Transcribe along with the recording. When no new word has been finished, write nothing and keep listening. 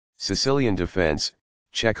Sicilian defense,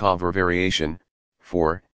 Chekhover variation,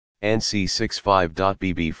 4, Nc6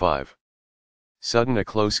 5.Bb5. Sudden a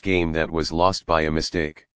close game that was lost by a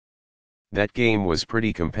mistake. That game was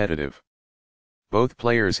pretty competitive. Both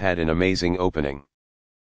players had an amazing opening.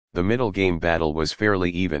 The middle game battle was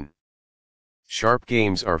fairly even. Sharp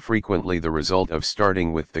games are frequently the result of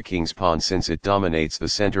starting with the king's pawn since it dominates the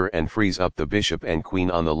center and frees up the bishop and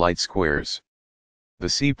queen on the light squares. The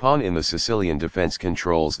c-pawn in the Sicilian defense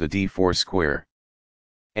controls the d4 square.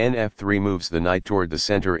 Nf3 moves the knight toward the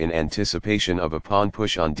center in anticipation of a pawn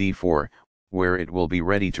push on d4, where it will be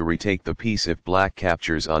ready to retake the piece if black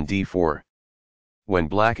captures on d4. When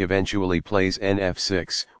black eventually plays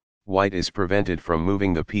Nf6, white is prevented from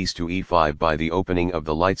moving the piece to e5 by the opening of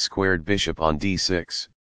the light-squared bishop on d6.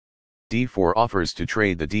 d4 offers to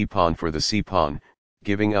trade the d-pawn for the c-pawn,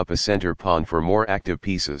 giving up a center pawn for more active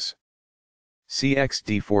pieces. Cx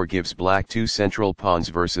d4 gives black 2 central pawns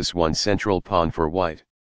versus 1 central pawn for white.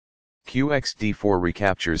 Qx d4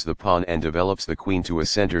 recaptures the pawn and develops the queen to a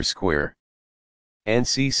center square.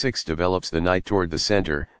 Nc6 develops the knight toward the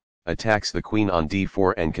center, attacks the queen on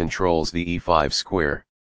d4 and controls the e5 square.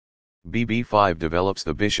 bb5 develops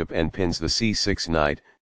the bishop and pins the c6 knight,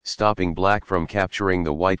 stopping black from capturing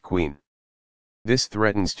the white queen. This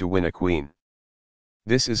threatens to win a queen.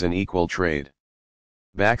 This is an equal trade.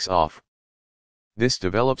 Backs off. This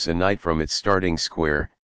develops a knight from its starting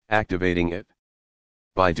square, activating it.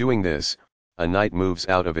 By doing this, a knight moves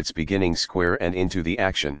out of its beginning square and into the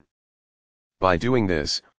action. By doing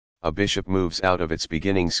this, a bishop moves out of its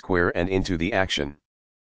beginning square and into the action.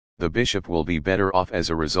 The bishop will be better off as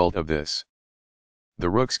a result of this. The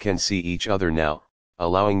rooks can see each other now,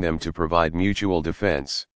 allowing them to provide mutual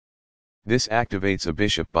defense. This activates a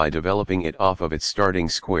bishop by developing it off of its starting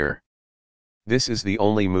square. This is the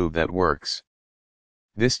only move that works.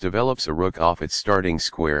 This develops a rook off its starting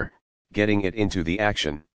square, getting it into the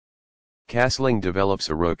action. Castling develops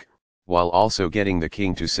a rook, while also getting the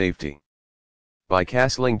king to safety. By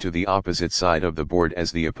castling to the opposite side of the board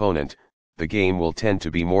as the opponent, the game will tend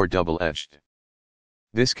to be more double-edged.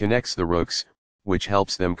 This connects the rooks, which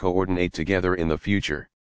helps them coordinate together in the future.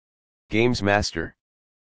 Games Master.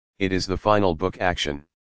 It is the final book action.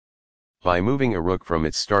 By moving a rook from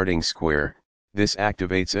its starting square, this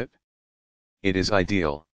activates it. It is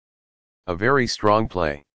ideal. A very strong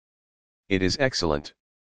play. It is excellent.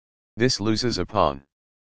 This loses a pawn.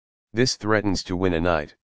 This threatens to win a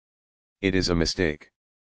knight. It is a mistake.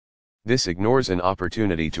 This ignores an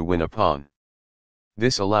opportunity to win a pawn.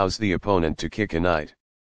 This allows the opponent to kick a knight.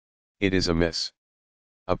 It is a miss.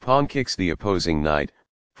 A pawn kicks the opposing knight,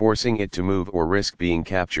 forcing it to move or risk being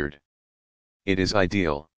captured. It is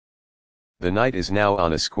ideal. The knight is now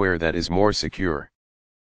on a square that is more secure.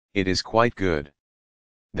 It is quite good.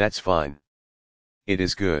 That's fine. It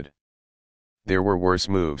is good. There were worse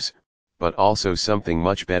moves, but also something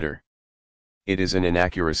much better. It is an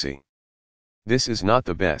inaccuracy. This is not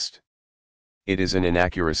the best. It is an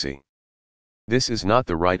inaccuracy. This is not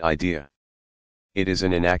the right idea. It is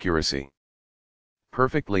an inaccuracy.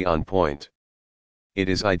 Perfectly on point. It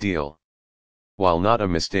is ideal. While not a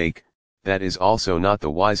mistake, that is also not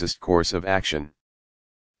the wisest course of action.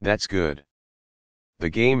 That's good. The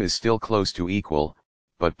game is still close to equal,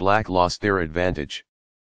 but black lost their advantage.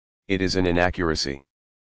 It is an inaccuracy.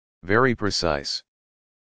 Very precise.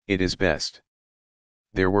 It is best.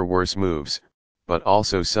 There were worse moves, but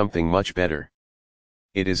also something much better.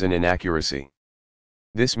 It is an inaccuracy.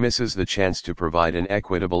 This misses the chance to provide an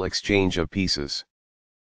equitable exchange of pieces.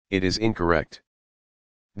 It is incorrect.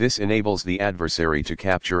 This enables the adversary to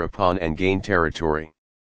capture a pawn and gain territory.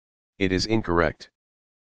 It is incorrect.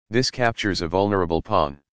 This captures a vulnerable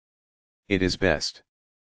pawn. It is best.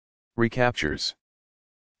 Recaptures.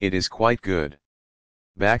 It is quite good.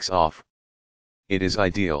 Backs off. It is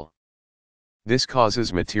ideal. This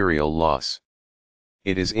causes material loss.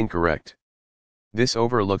 It is incorrect. This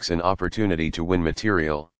overlooks an opportunity to win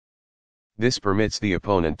material. This permits the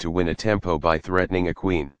opponent to win a tempo by threatening a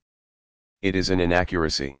queen. It is an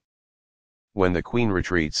inaccuracy. When the queen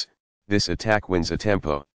retreats, this attack wins a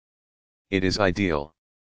tempo. It is ideal.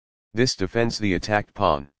 This defends the attacked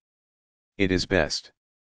pawn. It is best.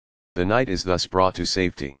 The knight is thus brought to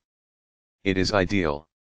safety. It is ideal.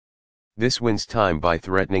 This wins time by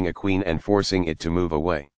threatening a queen and forcing it to move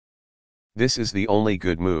away. This is the only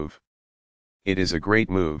good move. It is a great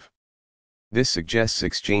move. This suggests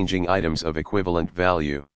exchanging items of equivalent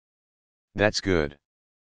value. That's good.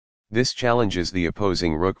 This challenges the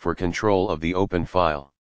opposing rook for control of the open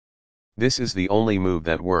file. This is the only move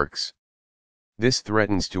that works. This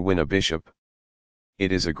threatens to win a bishop.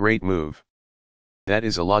 It is a great move. That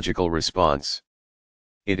is a logical response.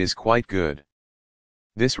 It is quite good.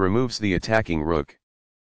 This removes the attacking rook.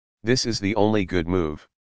 This is the only good move.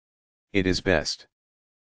 It is best.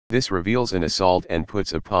 This reveals an assault and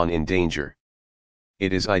puts a pawn in danger.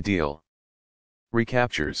 It is ideal.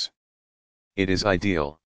 Recaptures. It is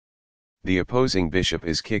ideal. The opposing bishop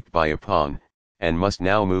is kicked by a pawn, and must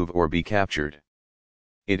now move or be captured.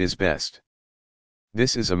 It is best.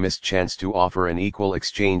 This is a missed chance to offer an equal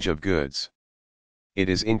exchange of goods. It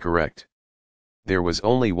is incorrect. There was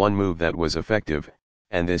only one move that was effective,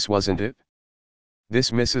 and this wasn't it?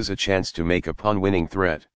 This misses a chance to make a pawn-winning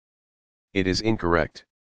threat. It is incorrect.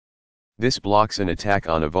 This blocks an attack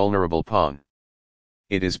on a vulnerable pawn.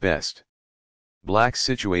 It is best. Black's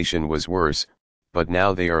situation was worse, but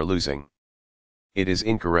now they are losing. It is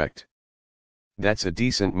incorrect. That's a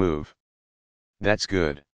decent move. That's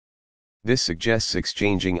good. This suggests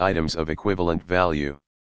exchanging items of equivalent value.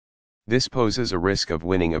 This poses a risk of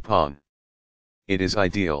winning a pawn. It is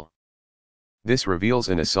ideal. This reveals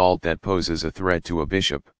an assault that poses a threat to a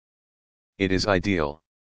bishop. It is ideal.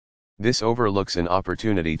 This overlooks an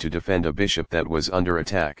opportunity to defend a bishop that was under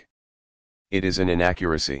attack. It is an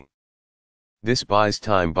inaccuracy. This buys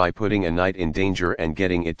time by putting a knight in danger and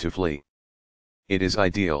getting it to flee. It is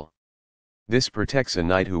ideal. This protects a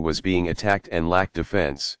knight who was being attacked and lacked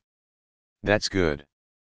defense. That's good.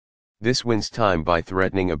 This wins time by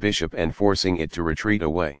threatening a bishop and forcing it to retreat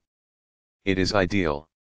away. It is ideal.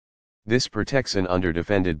 This protects an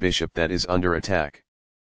underdefended bishop that is under attack.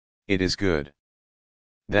 It is good.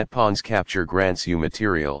 That pawn's capture grants you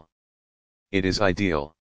material. It is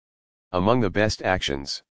ideal. Among the best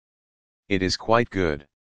actions. It is quite good.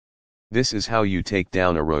 This is how you take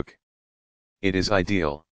down a rook. It is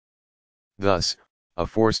ideal. Thus, a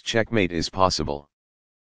forced checkmate is possible.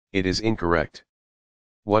 It is incorrect.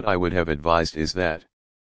 What I would have advised is that.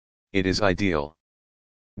 It is ideal.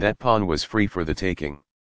 That pawn was free for the taking.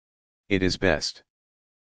 It is best.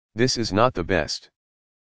 This is not the best.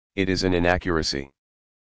 It is an inaccuracy.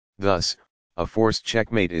 Thus, a forced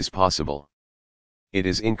checkmate is possible. It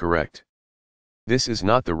is incorrect. This is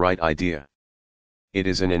not the right idea. It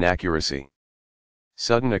is an inaccuracy.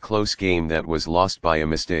 Sudden a close game that was lost by a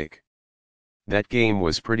mistake. That game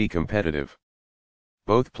was pretty competitive.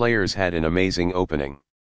 Both players had an amazing opening.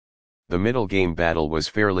 The middle game battle was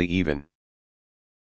fairly even.